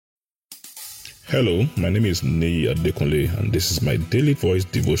Hello, my name is Neyi Adekunle, and this is my daily voice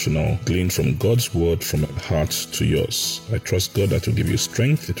devotional gleaned from God's word from my heart to yours. I trust God that will give you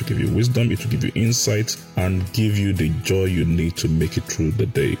strength, it will give you wisdom, it will give you insight, and give you the joy you need to make it through the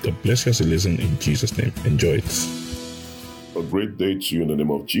day. God bless you as you listen in Jesus' name. Enjoy it. A great day to you in the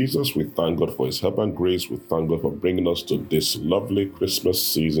name of Jesus. We thank God for His help and grace. We thank God for bringing us to this lovely Christmas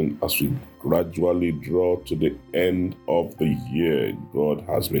season as we gradually draw to the end of the year. God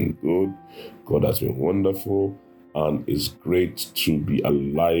has been good. God has been wonderful. And it's great to be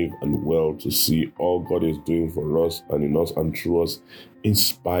alive and well to see all God is doing for us and in us and through us in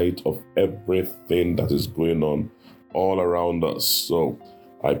spite of everything that is going on all around us. So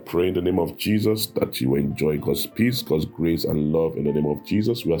I pray in the name of Jesus that you enjoy God's peace, God's grace and love in the name of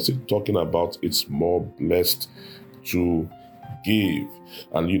Jesus. We are still talking about it's more blessed to give.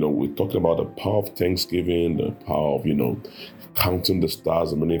 And, we're talking about the power of Thanksgiving, the power of, counting the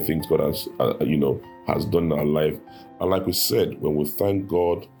stars and many things God has, has done in our life. And like we said, when we thank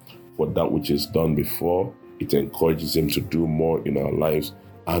God for that which is done before, it encourages Him to do more in our lives.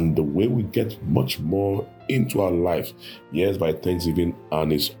 And the way we get much more into our lives, yes, by thanksgiving,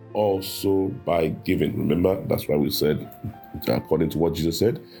 and it's also by giving. Remember, that's why we said, according to what Jesus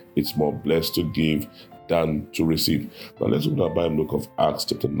said, it's more blessed to give than to receive. Now let's open our Bible book of Acts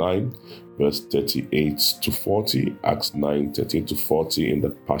chapter 9, verse 38 to 40. Acts 9, 13 to 40 in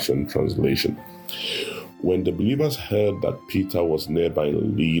the Passion Translation. When the believers heard that Peter was nearby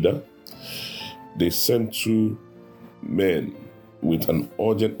Lydda, they sent 2 men with an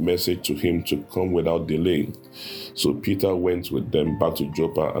urgent message to him to come without delay. So Peter went with them back to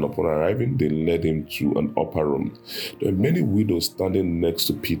Joppa, and upon arriving, they led him to an upper room. There were many widows standing next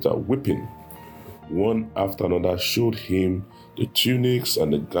to Peter, weeping. One after another showed him the tunics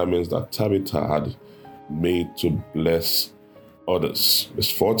and the garments that Tabitha had made to bless others.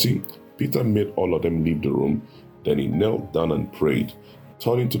 Verse 40, Peter made all of them leave the room. Then he knelt down and prayed.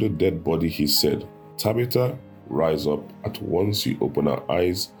 Turning to the dead body, he said, "Tabitha, rise up." At once he opened her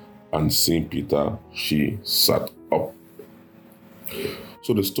eyes, and seeing Peter, she sat up.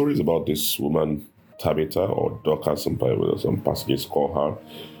 So the story is about this woman, Tabitha, or Dorcas, some passages call her.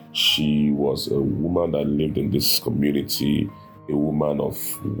 She was a woman that lived in this community, a woman of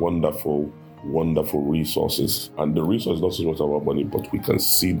wonderful resources. And the resource is not so much about money, but we can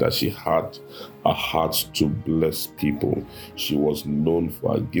see that she had a heart to bless people. She was known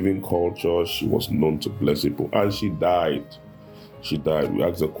for her giving culture. She was known to bless people. And she died. We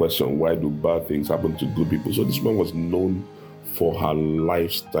asked the question, why do bad things happen to good people? So this woman was known for her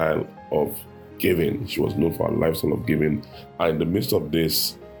lifestyle of giving. She was known for her lifestyle of giving. And in the midst of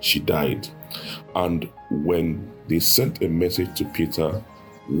this, she died. And when they sent a message to Peter,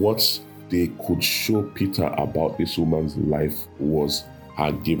 what they could show Peter about this woman's life was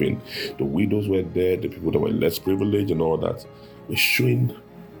her giving. The widows were there, the people that were less privileged and all that were showing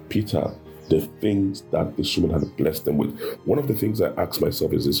Peter the things that this woman had blessed them with. One of the things I asked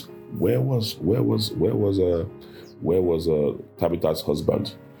myself is this: where was Tabitha's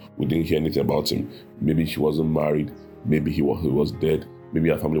husband? We didn't hear anything about him. Maybe he wasn't married. Maybe he was dead. Maybe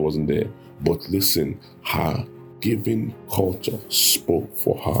her family wasn't there. But listen, her giving culture spoke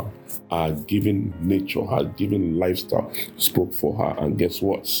for her. Her giving nature, her giving lifestyle spoke for her. And guess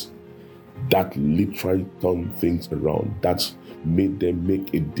what? That literally turned things around. That made them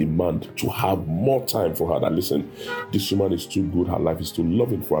make a demand to have more time for her. That listen, this woman is too good. Her life is too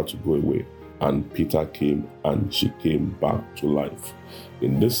loving for her to go away. And Peter came and she came back to life.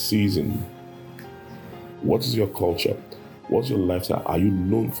 In this season, what is your culture? What's your lifestyle? Are you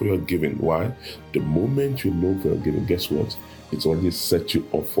known for your giving? Why? The moment you're known for your giving, guess what? It's already set you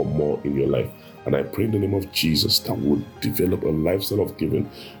up for more in your life. And I pray in the name of Jesus that we'll develop a lifestyle of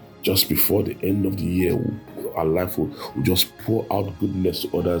giving just before the end of the year. Our life will just pour out goodness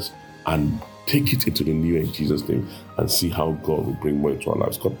to others and take it into the new year in Jesus' name and see how God will bring more into our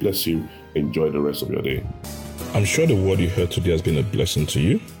lives. God bless you. Enjoy the rest of your day. I'm sure the word you heard today has been a blessing to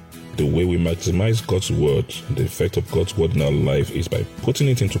you. The way we maximize God's word, the effect of God's word in our life, is by putting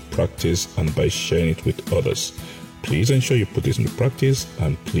it into practice and by sharing it with others. Please ensure you put this into practice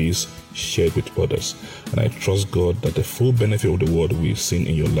and please share it with others. And I trust God that the full benefit of the word will be seen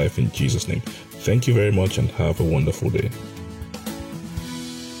in your life in Jesus' name. Thank you very much and have a wonderful day.